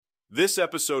This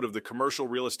episode of the Commercial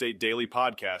Real Estate Daily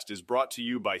Podcast is brought to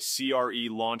you by CRE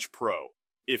Launch Pro.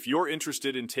 If you're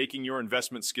interested in taking your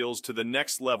investment skills to the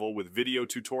next level with video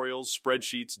tutorials,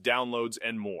 spreadsheets, downloads,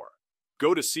 and more,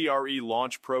 go to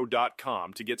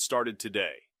crelaunchpro.com to get started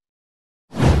today.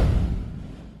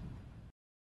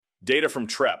 Data from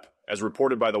TREP, as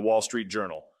reported by the Wall Street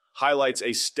Journal, highlights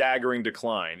a staggering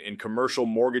decline in commercial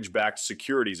mortgage-backed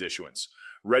securities issuance,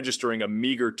 registering a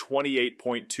meager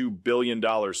 $28.2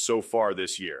 billion so far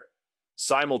this year.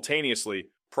 Simultaneously,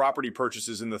 property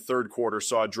purchases in the third quarter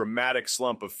saw a dramatic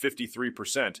slump of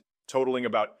 53%, totaling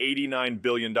about $89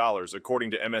 billion, according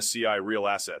to MSCI Real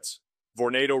Assets.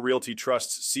 Vornado Realty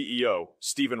Trust's CEO,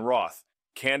 Stephen Roth,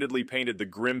 candidly painted the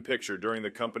grim picture during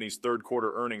the company's third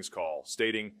quarter earnings call,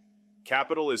 stating,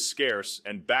 "Capital is scarce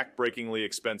and backbreakingly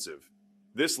expensive.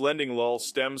 This lending lull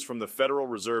stems from the Federal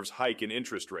Reserve's hike in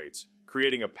interest rates,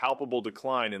 creating a palpable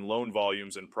decline in loan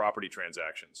volumes and property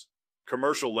transactions.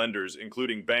 Commercial lenders,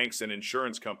 including banks and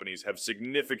insurance companies, have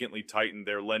significantly tightened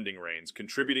their lending reins,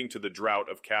 contributing to the drought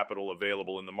of capital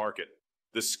available in the market.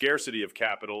 The scarcity of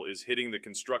capital is hitting the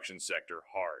construction sector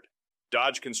hard.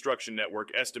 Dodge Construction Network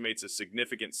estimates a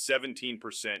significant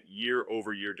 17%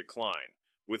 year-over-year decline,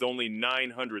 with only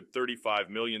 935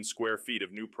 million square feet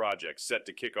of new projects set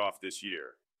to kick off this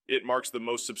year. It marks the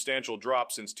most substantial drop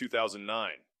since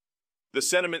 2009. The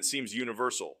sentiment seems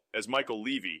universal, as Michael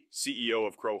Levy, CEO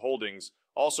of Crow Holdings,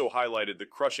 also highlighted the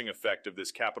crushing effect of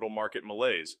this capital market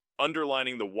malaise,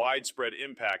 underlining the widespread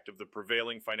impact of the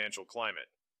prevailing financial climate.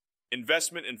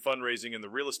 Investment and fundraising in the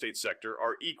real estate sector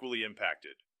are equally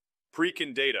impacted.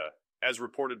 Pre-con data, as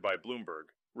reported by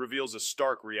Bloomberg, reveals a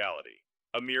stark reality.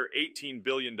 A mere $18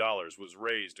 billion was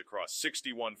raised across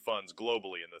 61 funds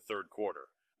globally in the third quarter,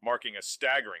 marking a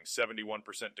staggering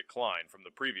 71% decline from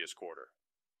the previous quarter.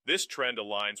 This trend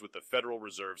aligns with the Federal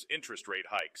Reserve's interest rate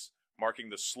hikes, marking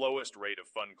the slowest rate of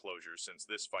fund closures since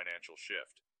this financial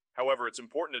shift. However, it's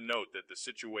important to note that the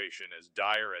situation, as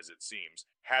dire as it seems,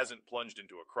 hasn't plunged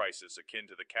into a crisis akin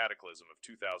to the cataclysm of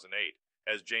 2008,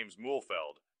 as James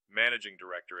Muhlfeld, managing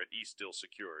director at East Still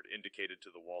Secured, indicated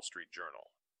to the Wall Street Journal.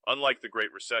 Unlike the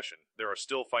Great Recession, there are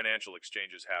still financial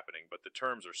exchanges happening, but the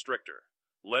terms are stricter.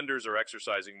 Lenders are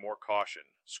exercising more caution,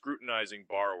 scrutinizing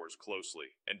borrowers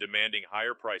closely, and demanding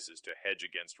higher prices to hedge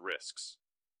against risks.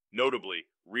 Notably,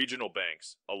 regional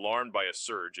banks, alarmed by a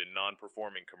surge in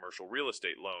non-performing commercial real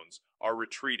estate loans, are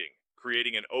retreating,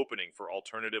 creating an opening for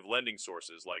alternative lending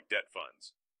sources like debt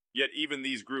funds. Yet even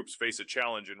these groups face a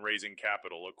challenge in raising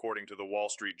capital, according to the Wall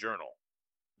Street Journal.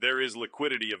 There is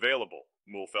liquidity available,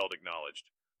 Muhlfeld acknowledged,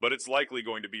 but it's likely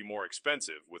going to be more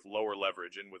expensive with lower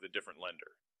leverage and with a different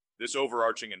lender. This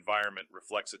overarching environment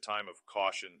reflects a time of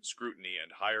caution, scrutiny,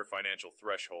 and higher financial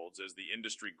thresholds as the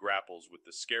industry grapples with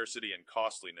the scarcity and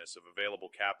costliness of available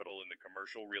capital in the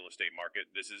commercial real estate market.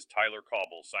 This is Tyler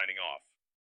Cauble signing off.